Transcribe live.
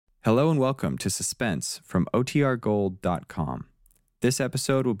Hello and welcome to Suspense from OTRGold.com. This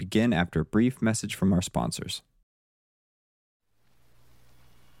episode will begin after a brief message from our sponsors.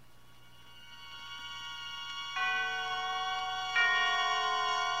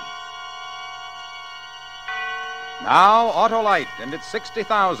 Now, Autolite and its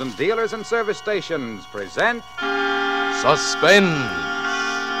 60,000 dealers and service stations present Suspense.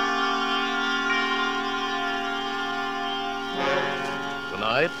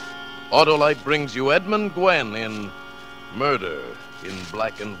 Tonight, Autolite brings you Edmund Gwenn in Murder in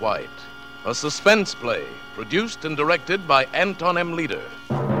Black and White, a suspense play produced and directed by Anton M. Leader.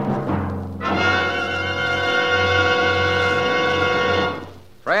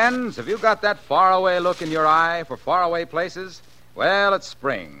 Friends, have you got that faraway look in your eye for faraway places? Well, it's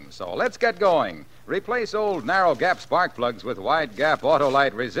spring, so let's get going. Replace old narrow gap spark plugs with wide gap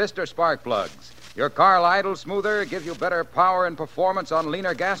Autolite resistor spark plugs. Your car will idle smoother, give you better power and performance on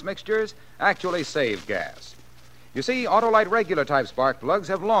leaner gas mixtures, actually save gas. You see, Autolite regular type spark plugs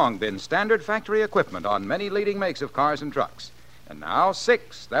have long been standard factory equipment on many leading makes of cars and trucks. And now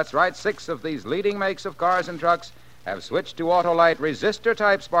six of these leading makes of cars and trucks have switched to Autolite resistor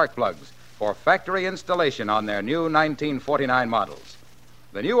type spark plugs for factory installation on their new 1949 models.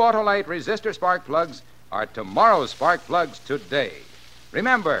 The new Autolite resistor spark plugs are tomorrow's spark plugs today.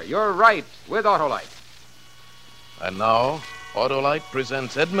 Remember, you're right with Autolite. And now, Autolite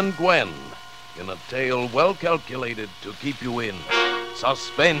presents Edmund Gwenn in a tale well calculated to keep you in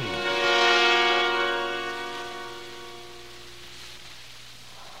suspense.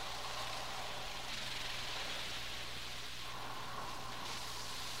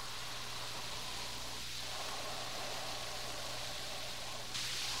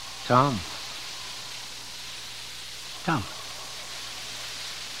 Tom.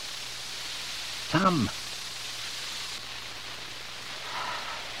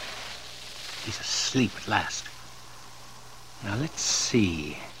 He's asleep at last. Now, let's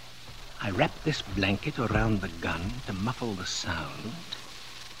see. I wrap this blanket around the gun to muffle the sound.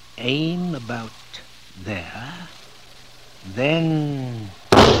 Aim about there. Then...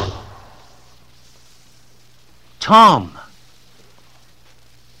 Tom!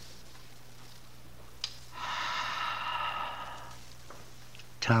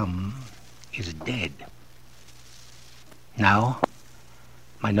 Tom is dead. Now,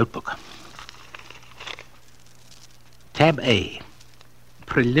 my notebook. Tab A,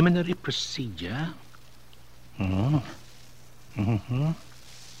 preliminary procedure.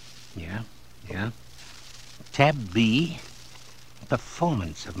 Yeah. Tab B,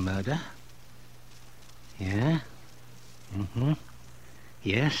 performance of murder. Yeah.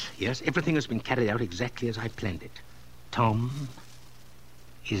 Yes, everything has been carried out exactly as I planned it. Tom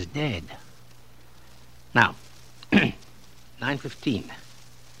is dead. Now, 9:15.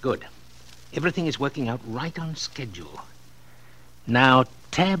 Good. Everything is working out right on schedule. Now,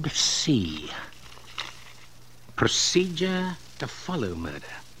 tab C. Procedure to follow murder.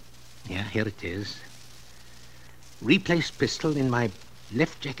 Yeah, here it is. Replace pistol in my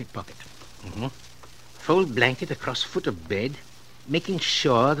left jacket pocket. Fold blanket across foot of bed, making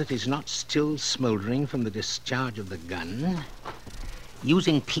sure that it's not still smoldering from the discharge of the gun.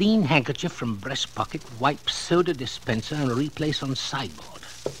 Using clean handkerchief from breast pocket, wipe soda dispenser and replace on sideboard.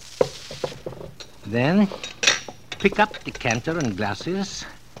 Then, pick up decanter and glasses,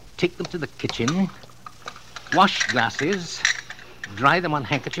 take them to the kitchen, wash glasses, dry them on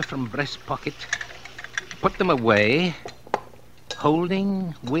handkerchief from breast pocket, put them away,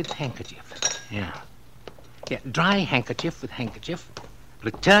 holding with handkerchief. Yeah, dry handkerchief with handkerchief,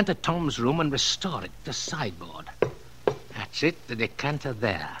 return to Tom's room and restore it to sideboard. That's it, the decanter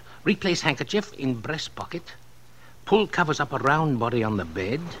there. Replace handkerchief in breast pocket. Pull covers up a round body on the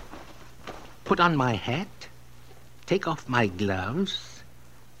bed. Put on my hat. Take off my gloves.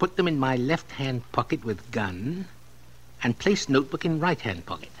 Put them in my left-hand pocket with gun. And place notebook in right-hand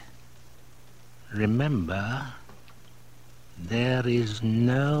pocket. Remember, there is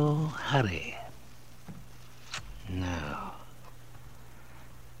no hurry. No.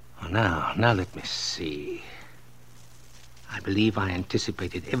 Oh, now let me see. I believe I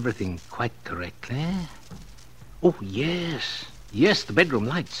anticipated everything quite correctly. Oh, yes, the bedroom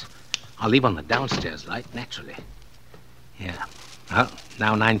lights. I'll leave on the downstairs light, naturally. Yeah. Well,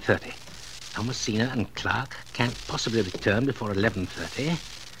 now 9:30. Thomasina and Clark can't possibly return before 11:30,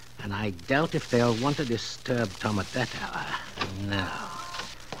 and I doubt if they'll want to disturb Tom at that hour.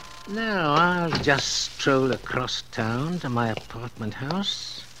 No, I'll just stroll across town to my apartment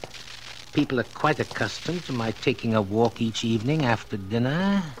house. People are quite accustomed to my taking a walk each evening after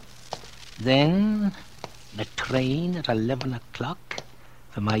dinner. Then the train at 11 o'clock,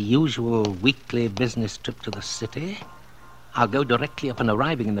 for my usual weekly business trip to the city. I'll go directly upon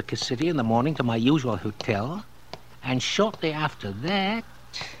arriving in the city in the morning to my usual hotel, and shortly after that,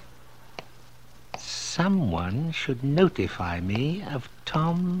 someone should notify me of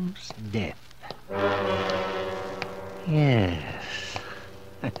Tom's death. Yes.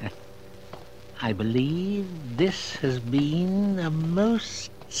 I believe this has been a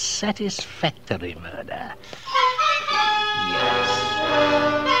most satisfactory murder. Yes.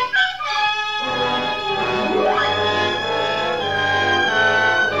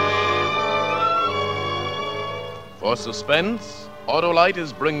 For suspense, Autolite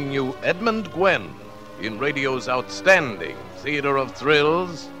is bringing you Edmund Gwenn in radio's outstanding theater of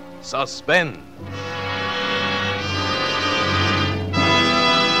thrills, Suspense.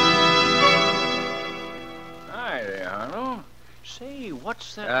 Hi there, Harlow. Say,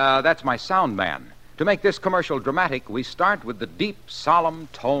 what's that? That's my sound man. To make this commercial dramatic, we start with the deep, solemn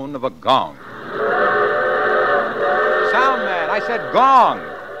tone of a gong. Sound man, I said gong.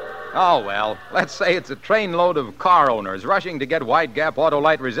 Oh, well, let's say it's a trainload of car owners rushing to get wide gap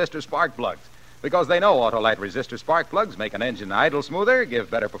Autolite resistor spark plugs. Because they know Autolite resistor spark plugs make an engine idle smoother, give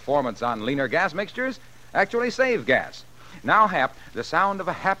better performance on leaner gas mixtures, actually save gas. Now, Hap, the sound of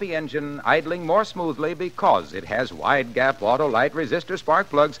a happy engine idling more smoothly because it has wide gap Autolite resistor spark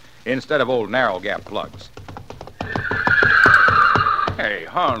plugs instead of old narrow gap plugs. Hey,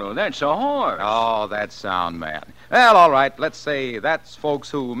 Harlow, that's a horse. Oh, that sound man. Well, all right, let's say that's folks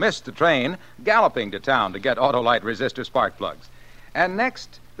who missed the train galloping to town to get Autolite resistor spark plugs. And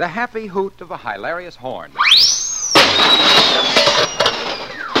next, the happy hoot of a hilarious horn.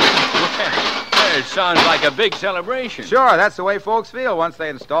 It sounds like a big celebration. Sure, that's the way folks feel once they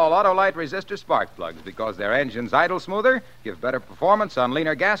install Autolite resistor spark plugs because their engines idle smoother, give better performance on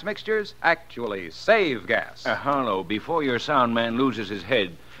leaner gas mixtures, actually save gas. Harlow, before your sound man loses his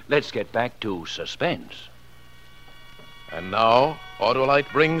head, let's get back to suspense. And now, Autolite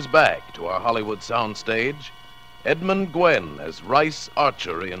brings back to our Hollywood soundstage Edmund Gwenn as Rice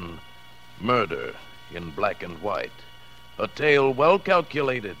Archer in Murder in Black and White. A tale well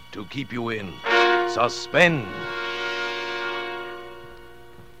calculated to keep you in suspense.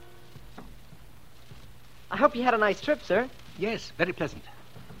 I hope you had a nice trip, sir. Yes, very pleasant.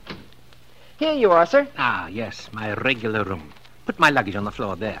 Here you are, sir. Ah, yes, my regular room. Put my luggage on the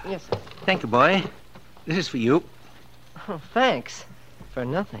floor there. Yes, sir. Thank you, boy. This is for you. Oh, thanks. For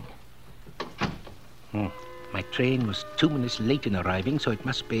nothing. My train was 2 minutes late in arriving, so it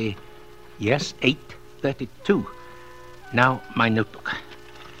must be, yes, 8:32. Now, my notebook.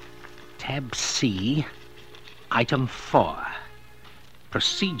 Tab C, item 4.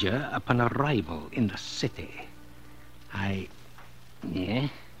 Procedure upon arrival in the city.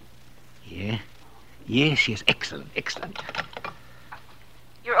 Yes, excellent.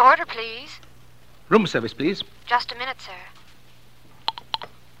 Your order, please. Room service, please. Just a minute, sir.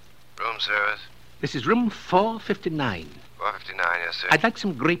 Room service. This is room 459. 459, yes, sir. I'd like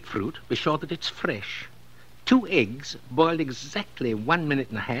some grapefruit. Be sure that it's fresh. 2 eggs, boiled exactly 1 minute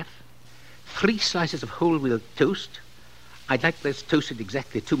and a half. 3 slices of whole wheat toast. I'd like this toasted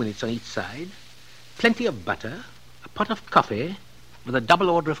exactly 2 minutes on each side. Plenty of butter. A pot of coffee with a double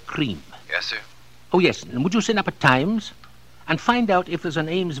order of cream. Yes, sir. Oh, yes. And would you send up at Times? And find out if there's an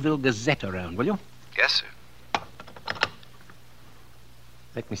Amesville Gazette around, will you? Yes, sir.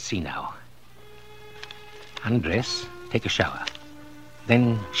 Let me see now. Undress, take a shower.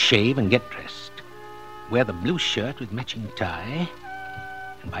 Then shave and get dressed. Wear the blue shirt with matching tie.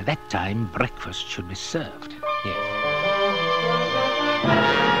 And by that time, breakfast should be served. Yes.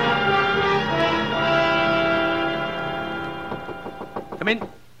 Come in.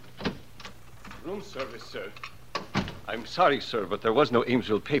 Room service, sir. I'm sorry, sir, but there was no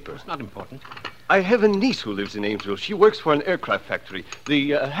Amesville paper. It's not important. I have a niece who lives in Amesville. She works for an aircraft factory,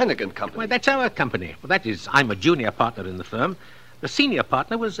 the Hannigan Company. Why, that's our company. Well, that is, I'm a junior partner in the firm. The senior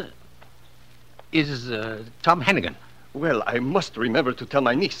partner is Tom Hannigan. Well, I must remember to tell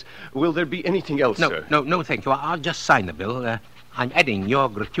my niece. Will there be anything else, sir? No, thank you. I'll just sign the bill. I'm adding your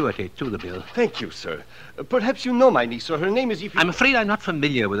gratuity to the bill. Thank you, sir. Perhaps you know my niece, or her name is Evie. I'm afraid I'm not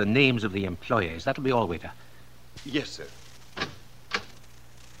familiar with the names of the employees. That'll be all, waiter. Yes, sir.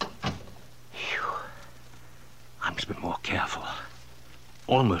 I must be more careful.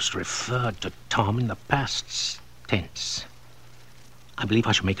 Almost referred to Tom in the past tense. I believe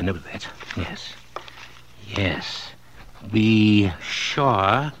I should make a note of that. Yes. Be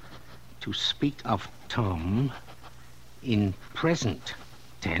sure to speak of Tom in present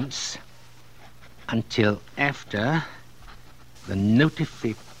tense until after the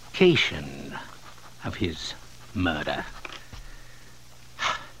notification of his murder.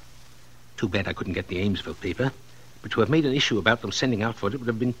 Too bad I couldn't get the Amesville paper. But to have made an issue about them sending out for it would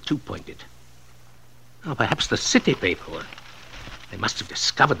have been too pointed. Oh, perhaps the city paper would. They must have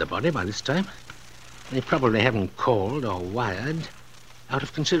discovered the body by this time. They probably haven't called or wired out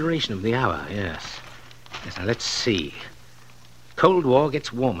of consideration of the hour, yes. Yes, now let's see. Cold War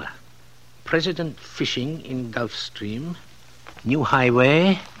gets warmer. President fishing in Gulf Stream. New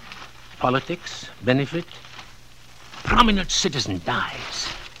highway. Politics. Benefit. Prominent citizen dies.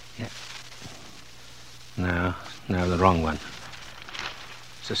 Yeah. No, the wrong one.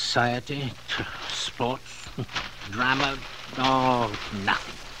 Society, sports, drama. Oh,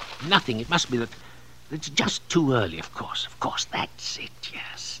 nothing. Nothing. It must be that it's just too early, of course. Of course, that's it,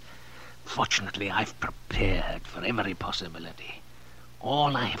 yes. Fortunately, I've prepared for every possibility.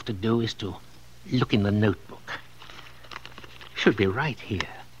 All I have to do is to look in the notebook. Should be right here.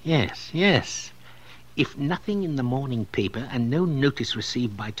 Yes. If nothing in the morning paper and no notice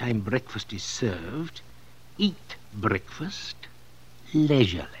received by time breakfast is served, eat breakfast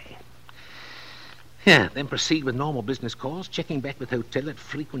leisurely. Yeah, then proceed with normal business calls, checking back with hotel at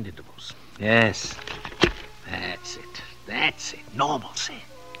frequent intervals. Yes, that's it. Normalcy.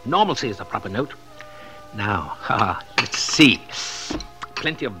 Normalcy is the proper note. Now, let's see.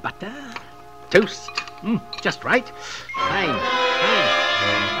 Plenty of butter, toast, just right. Fine.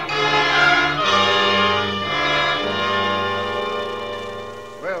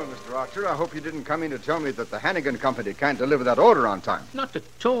 Well, Mr. Archer, I hope you didn't come in to tell me that the Hannigan Company can't deliver that order on time. Not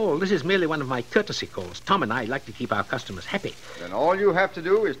at all. This is merely one of my courtesy calls. Tom and I like to keep our customers happy. Then all you have to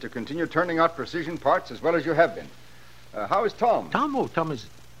do is to continue turning out precision parts as well as you have been. How is Tom? Tom is...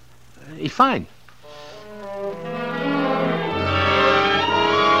 he's fine.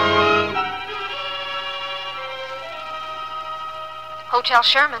 Hotel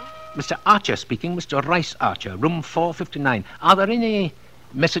Sherman. Mr. Archer speaking. Mr. Rice Archer, room 459. Are there any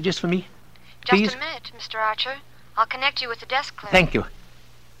messages for me? Just Please? a minute, Mr. Archer. I'll connect you with the desk clerk. Thank you.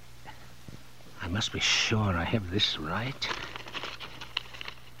 I must be sure I have this right.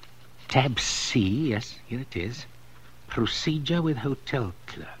 Tab C, yes, here it is. Procedure with hotel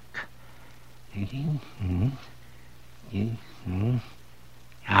clerk.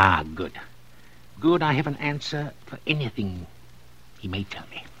 Ah, good. Good, I have an answer for anything he may tell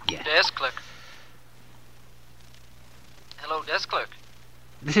me. Yes. Desk clerk. Hello, desk clerk.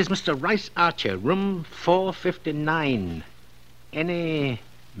 This is Mr. Rice Archer, room 459. Any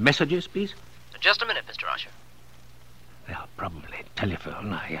messages, please? Just a minute, Mr. Archer. Well, probably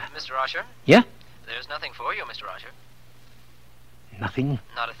telephone. Mr. Archer? Yeah? There's nothing for you, Mr. Archer. Nothing?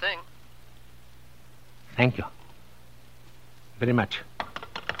 Not a thing. Thank you. Very much.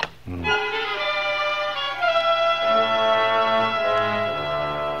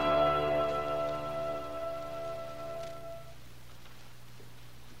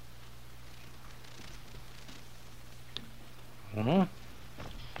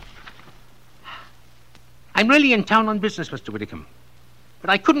 I'm really in town on business, Mr. Whitcomb. But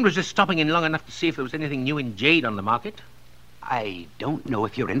I couldn't resist stopping in long enough to see if there was anything new in jade on the market. I don't know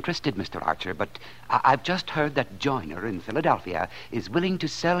if you're interested, Mr. Archer, but I've just heard that Joyner in Philadelphia is willing to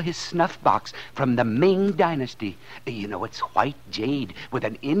sell his snuff box from the Ming Dynasty. You know, it's white jade with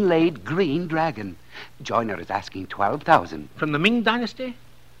an inlaid green dragon. Joyner is asking $12,000. From the Ming Dynasty?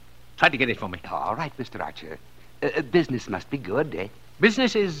 Try to get it for me. All right, Mr. Archer. Business must be good, eh?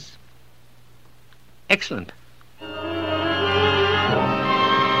 Business is excellent.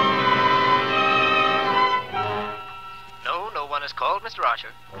 No one has called, Mr. Archer.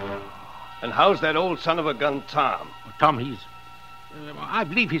 And how's that old son of a gun, Tom? Tom, he's... I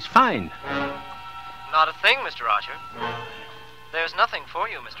believe he's fine. Not a thing, Mr. Archer. There's nothing for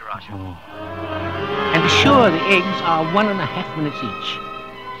you, Mr. Archer. And be sure the eggs are 1.5 minutes each.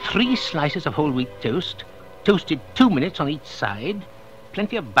 3 slices of whole wheat toast, toasted 2 minutes on each side,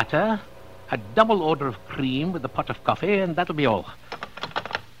 plenty of butter, a double order of cream with a pot of coffee, and that'll be all.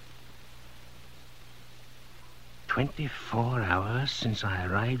 24 hours since I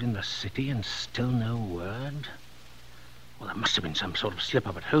arrived in the city and still no word. Well, there must have been some sort of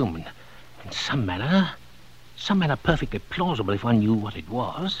slip-up at home, and in some manner perfectly plausible if one knew what it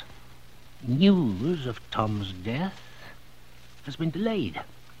was. News of Tom's death has been delayed.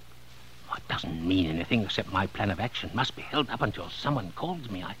 Oh, it doesn't mean anything except my plan of action must be held up until someone calls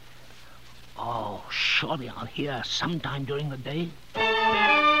me. Oh, surely I'll hear sometime during the day.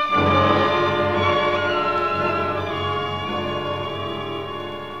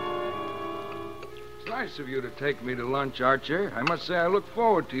 It's nice of you to take me to lunch, Archer. I must say I look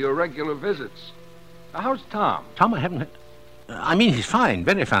forward to your regular visits. How's Tom? Tom, I haven't... I mean, he's fine,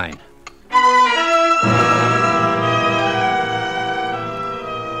 very fine.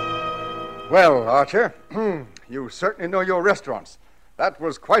 Well, Archer, you certainly know your restaurants. That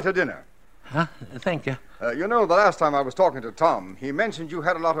was quite a dinner. Huh? Thank you. You know, the last time I was talking to Tom, he mentioned you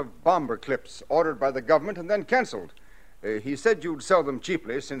had a lot of bomber clips ordered by the government and then canceled. He said you'd sell them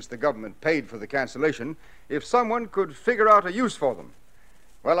cheaply, since the government paid for the cancellation, if someone could figure out a use for them.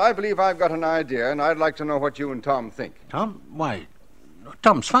 Well, I believe I've got an idea, and I'd like to know what you and Tom think. Tom? Why,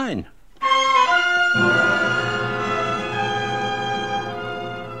 Tom's fine.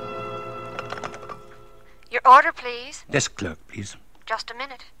 Your order, please. Desk clerk, please. Just a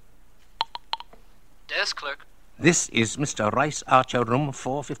minute. Desk clerk. This is Mr. Rice Archer, room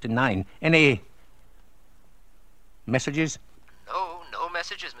 459. Any messages? No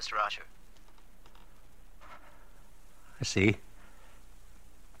messages, Mr. Archer. I see.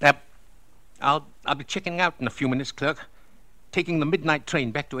 I'll be checking out in a few minutes, clerk. Taking the midnight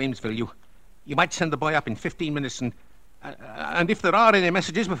train back to Amesville. You might send the boy up in 15 minutes, and if there are any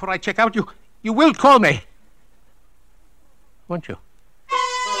messages before I check out, you will call me. Won't you?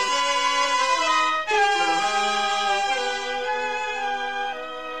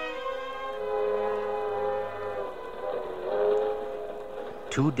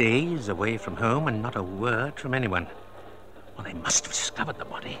 Two days away from home and not a word from anyone. Well, they must have discovered the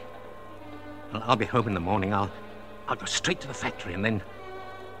body. Well, I'll be home in the morning. I'll go straight to the factory, and then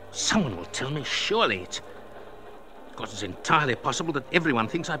someone will tell me, surely. Of course, it's entirely possible that everyone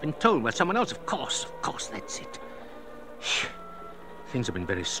thinks I've been told by someone else. Of course, that's it. Things have been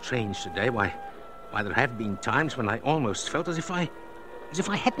very strange today. Why, there have been times when I almost felt as if I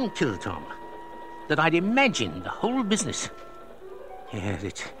hadn't killed Tom. That I'd imagined the whole business. Yes,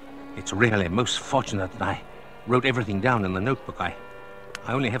 it's really most fortunate that I wrote everything down in the notebook. I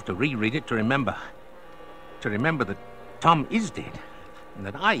only have to reread it to remember that Tom is dead and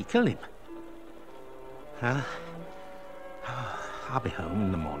that I killed him. I'll be home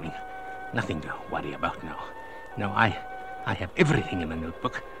in the morning. Nothing to worry about now. No, I have everything in the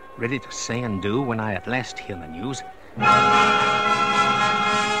notebook, ready to say and do when I at last hear the news.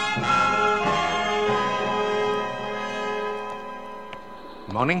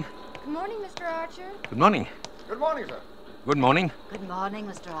 Good morning. Good morning, Mr. Archer. Good morning. Good morning, sir. Good morning. Good morning,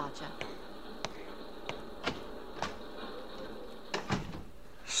 Mr. Archer.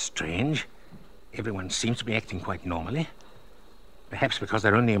 Strange. Everyone seems to be acting quite normally. Perhaps because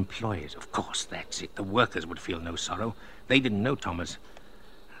they're only employees. Of course, that's it. The workers would feel no sorrow. They didn't know Tom as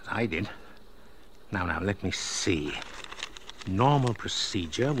I did. Now, let me see. Normal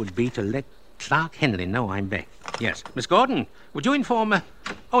procedure would be to let Clark Henley know I'm back. Yes. Miss Gordon, would you inform...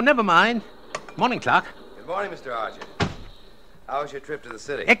 Oh, never mind. Morning, Clark. Good morning, Mr. Archer. How was your trip to the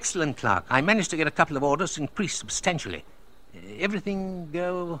city? Excellent, Clark. I managed to get a couple of orders increased substantially. Everything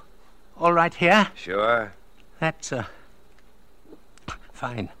go all right here? Sure. That's,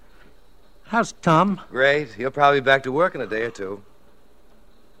 fine. How's Tom? Great. He'll probably be back to work in a day or two.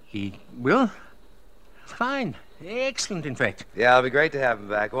 He will? Fine. Excellent, in fact. Yeah, it'll be great to have him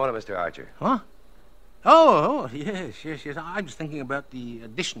back, won't it, Mr. Archer? Huh? Oh, yes. I was thinking about the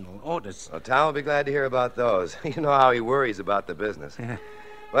additional orders. Well, Tom will be glad to hear about those. You know how he worries about the business. Yeah.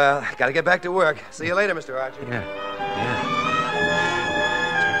 Well, gotta get back to work. See you later, Mr. Archer. Yeah.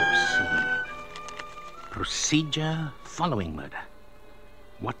 Procedure following murder.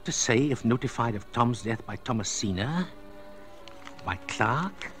 What to say if notified of Tom's death by Thomasina, by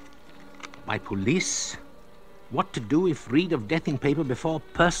Clark, by police. What to do if read of death in paper before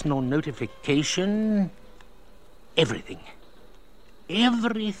personal notification. Everything.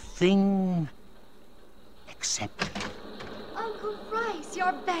 Everything except... Uncle Rice,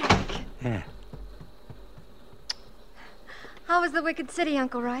 you're back. Yeah. How was the Wicked City,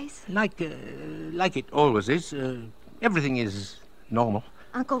 Uncle Rice? Like it always is. Everything is normal.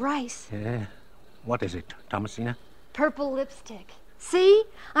 Uncle Rice. Yeah. What is it, Thomasina? Purple lipstick. See?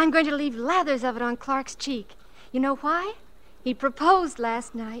 I'm going to leave lathers of it on Clark's cheek. You know why? He proposed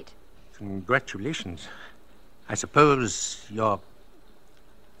last night. Congratulations. I suppose your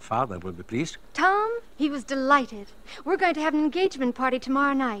father will be pleased. Tom, he was delighted. We're going to have an engagement party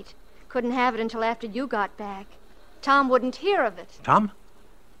tomorrow night. Couldn't have it until after you got back. Tom wouldn't hear of it. Tom?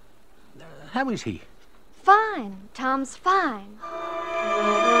 How is he? Fine. Tom's fine.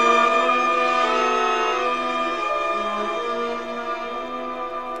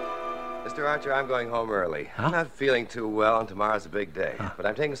 Mr. Archer, I'm going home early. Huh? I'm not feeling too well, and tomorrow's a big day. But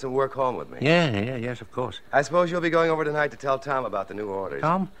I'm taking some work home with me. Yes, of course. I suppose you'll be going over tonight to tell Tom about the new orders.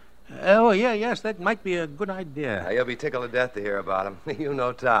 Tom? Oh, yes, that might be a good idea. You'll be tickled to death to hear about him. You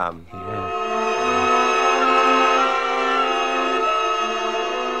know Tom. Yeah.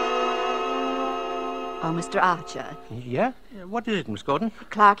 Oh, Mr. Archer. Yeah? What is it, Miss Gordon?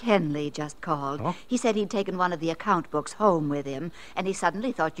 Clark Henley just called. Oh? He said he'd taken one of the account books home with him, and he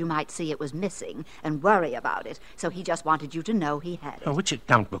suddenly thought you might see it was missing and worry about it, so he just wanted you to know he had it. Oh, which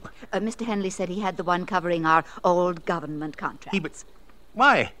account book? Mr. Henley said he had the one covering our old government contracts.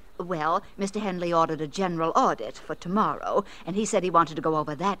 Why? Well, Mr. Henley ordered a general audit for tomorrow, and he said he wanted to go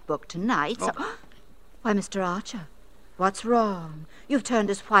over that book tonight, so... Why, Mr. Archer, what's wrong? You've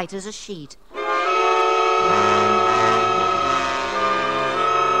turned as white as a sheet.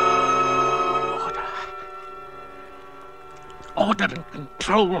 Order and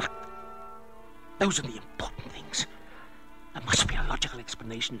control. Those are the important things. There must be a logical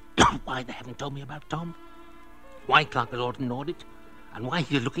explanation why they haven't told me about Tom. Why Clark has ordered an audit. And why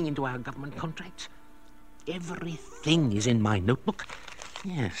he's looking into our government contracts. Everything is in my notebook.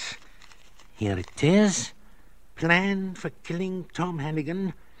 Yes. Here it is. Plan for killing Tom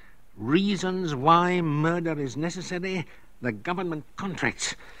Hannigan. Reasons why murder is necessary. The government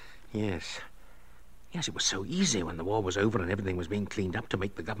contracts. Yes. Yes, it was so easy when the war was over and everything was being cleaned up to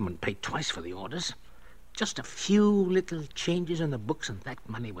make the government pay twice for the orders. Just a few little changes in the books and that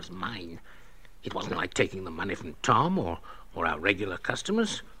money was mine. It wasn't like taking the money from Tom or our regular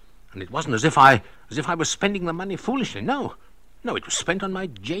customers. And it wasn't as if I was spending the money foolishly. No, it was spent on my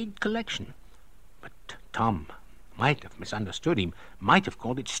jade collection. But Tom might have misunderstood. He might have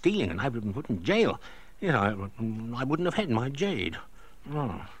called it stealing, and I would have been put in jail. Yeah, I wouldn't have had my jade.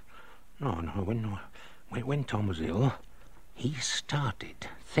 No. When Tom was ill, he started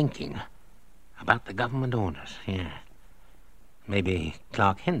thinking about the government orders. Yeah. Maybe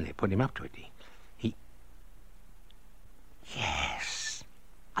Clark Henley put him up to it. Yes.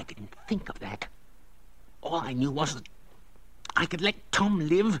 I didn't think of that. All I knew was that I could let Tom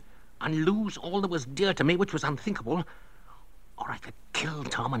live and lose all that was dear to me, which was unthinkable, or I could kill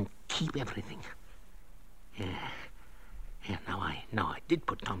Tom and keep everything. Yeah, now I did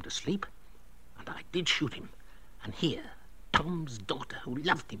put Tom to sleep, and I did shoot him. And here, Tom's daughter, who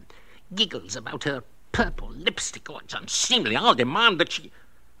loved him, giggles about her purple lipstick. Oh, it's unseemly. I'll demand that she...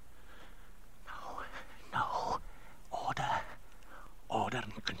 No. Order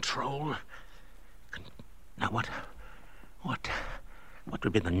and control. Now what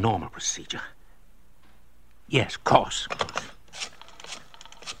would be the normal procedure? Yes, of course.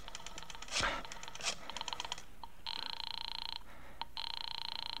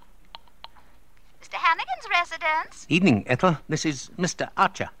 Mr. Hannigan's residence? Evening, Ethel. This is Mr.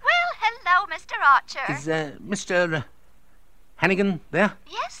 Archer. Well, hello, Mr. Archer. Is Mr. Hannigan there?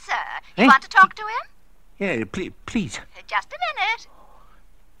 Yes, sir. You want to talk to him? Yeah, please. Just a minute.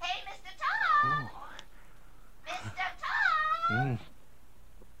 Hey, Mr. Tom! Mr. Tom!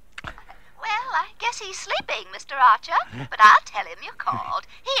 Well, I guess he's sleeping, Mr. Archer. But I'll tell him you called.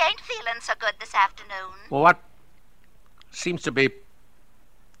 He ain't feeling so good this afternoon. Well, what seems to be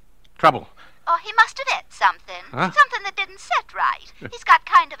trouble? Oh, he must have ate something. Huh? Something that didn't set right. He's got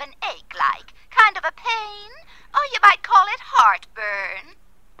kind of an ache, like. Kind of a pain. Oh, you might call it heartburn.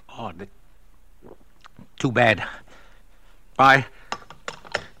 Oh, too bad. Bye.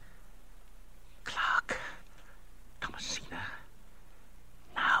 Clark. Thomasina.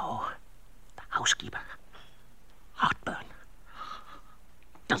 Now, the housekeeper. Heartburn.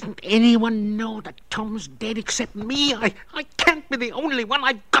 Doesn't anyone know that Tom's dead except me? I can't be the only one.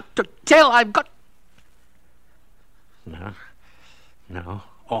 I've got to tell. I've got... No.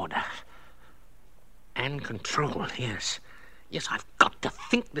 Order. And control, yes. Yes, I've got to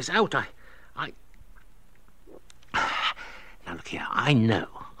think this out. Now, look here, I know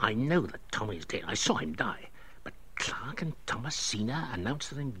that Tommy's dead. I saw him die. But Clark and Thomasina announced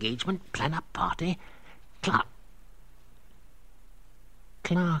their engagement, plan a party. Clark,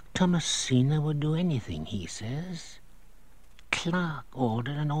 Thomasina would do anything, he says. Clark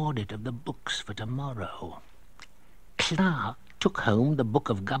ordered an audit of the books for tomorrow. Clark took home the book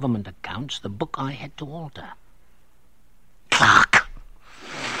of government accounts, the book I had to alter. Clark!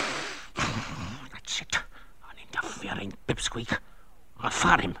 That's it. Interfering pipsqueak. I'll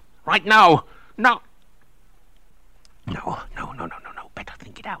fire him. Right now. No. Better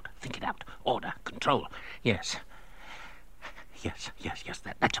think it out. Order. Control. Yes.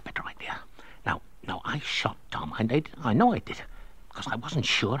 That's a better idea. Now, I shot Tom. I know I did. Because I wasn't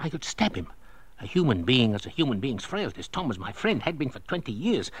sure I could stab him. A human being as a human being's frailties. Tom was my friend, had been for 20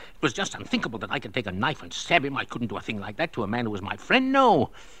 years. It was just unthinkable that I could take a knife and stab him. I couldn't do a thing like that to a man who was my friend. No,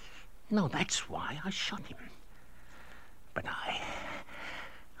 that's why I shot him. But I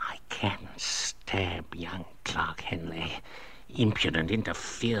can't stab young Clark Henley. Impudent,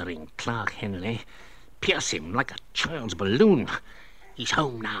 interfering Clark Henley. Pierce him like a child's balloon. He's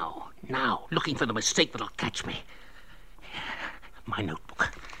home now, looking for the mistake that'll catch me. My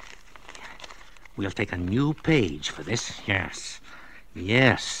notebook. We'll take a new page for this.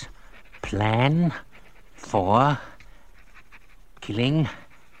 Yes. Plan for killing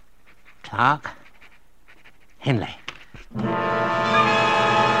Clark Henley.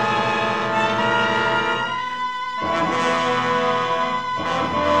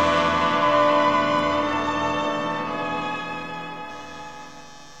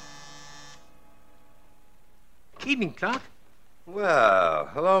 Evening, Clark. Well,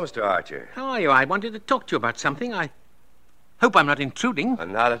 hello, Mr. Archer. How are you? I wanted to talk to you about something. I hope I'm not intruding.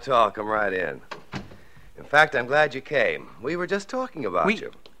 Not at all. Come right in. In fact, I'm glad you came. We were just talking about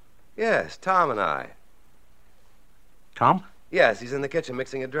you. Yes, Tom and I. Tom? Yes, he's in the kitchen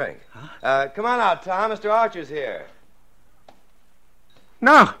mixing a drink. Come on out, Tom. Mr. Archer's here.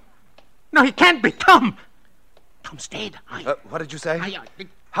 No, he can't be. Tom! Tom's dead. What did you say?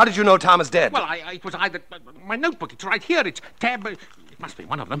 How did you know Tom is dead? Well, it was either... my notebook, it's right here. It's tab... it must be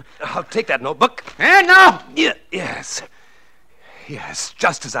one of them. I'll take that notebook. No! Yes,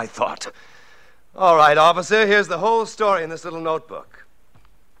 just as I thought. All right, officer, here's the whole story in this little notebook.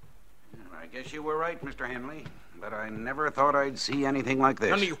 I guess you were right, Mr. Henley. But I never thought I'd see anything like this.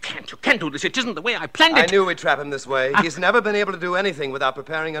 No, you can't. You can't do this. It isn't the way I planned it. I knew we'd trap him this way. He's never been able to do anything without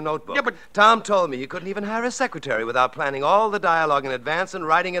preparing a notebook. Yeah, but... Tom told me you couldn't even hire a secretary without planning all the dialogue in advance and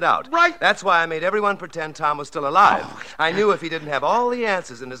writing it out. Right. That's why I made everyone pretend Tom was still alive. I knew if he didn't have all the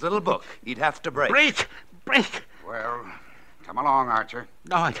answers in his little book, he'd have to break. Break! Well, come along, Archer.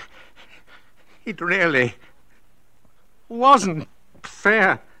 No, it really wasn't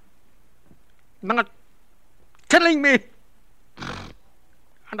fair. Not killing me.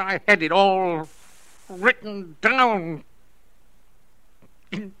 And I had it all written down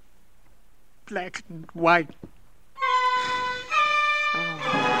in black and white.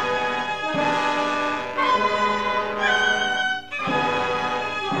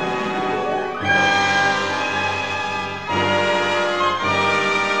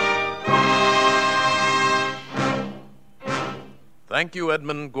 Thank you,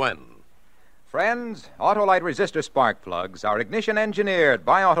 Edmund Gwen. Friends, Autolite resistor spark plugs are ignition engineered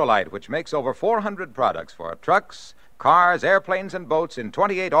by Autolite, which makes over 400 products for trucks, cars, airplanes, and boats in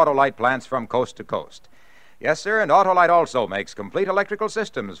 28 Autolite plants from coast to coast. Yes, sir, and Autolite also makes complete electrical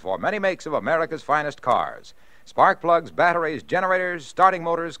systems for many makes of America's finest cars. Spark plugs, batteries, generators, starting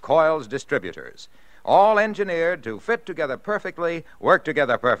motors, coils, distributors. All engineered to fit together perfectly, work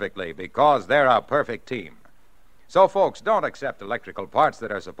together perfectly, because they're a perfect team. So, folks, don't accept electrical parts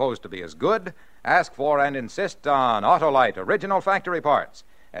that are supposed to be as good. Ask for and insist on Autolite original factory parts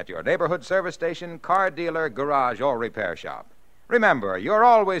at your neighborhood service station, car dealer, garage, or repair shop. Remember, you're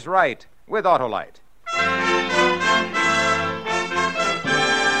always right with Autolite.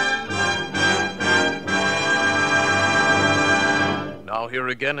 Now here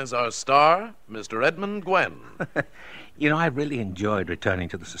again is our star, Mr. Edmund Gwen. You know, I really enjoyed returning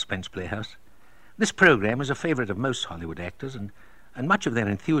to the Suspense Playhouse. This program is a favorite of most Hollywood actors, and much of their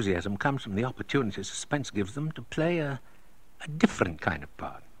enthusiasm comes from the opportunity suspense gives them to play a different kind of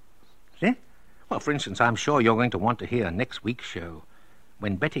part. See? Well, for instance, I'm sure you're going to want to hear next week's show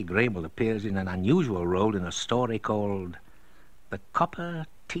when Betty Grable appears in an unusual role in a story called The Copper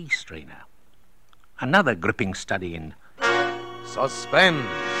Tea Strainer. Another gripping study in suspense.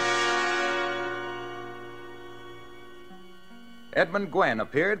 Edmund Gwen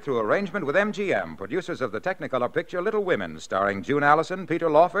appeared through arrangement with MGM, producers of the Technicolor picture Little Women, starring June Allison, Peter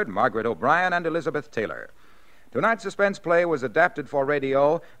Lawford, Margaret O'Brien, and Elizabeth Taylor. Tonight's suspense play was adapted for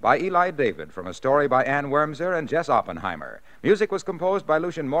radio by Eli David from a story by Ann Wormser and Jess Oppenheimer. Music was composed by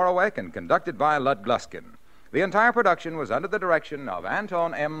Lucien Moraweck and conducted by Lud Gluskin. The entire production was under the direction of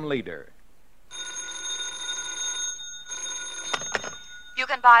Anton M. Leader. You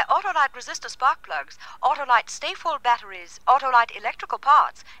can buy Autolite resistor spark plugs, Autolite stay-full batteries, Autolite electrical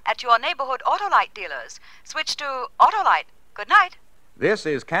parts at your neighborhood Autolite dealers. Switch to Autolite. Good night. This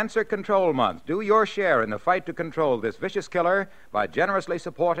is Cancer Control Month. Do your share in the fight to control this vicious killer by generously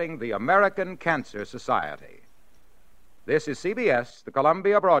supporting the American Cancer Society. This is CBS, the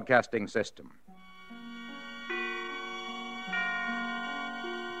Columbia Broadcasting System.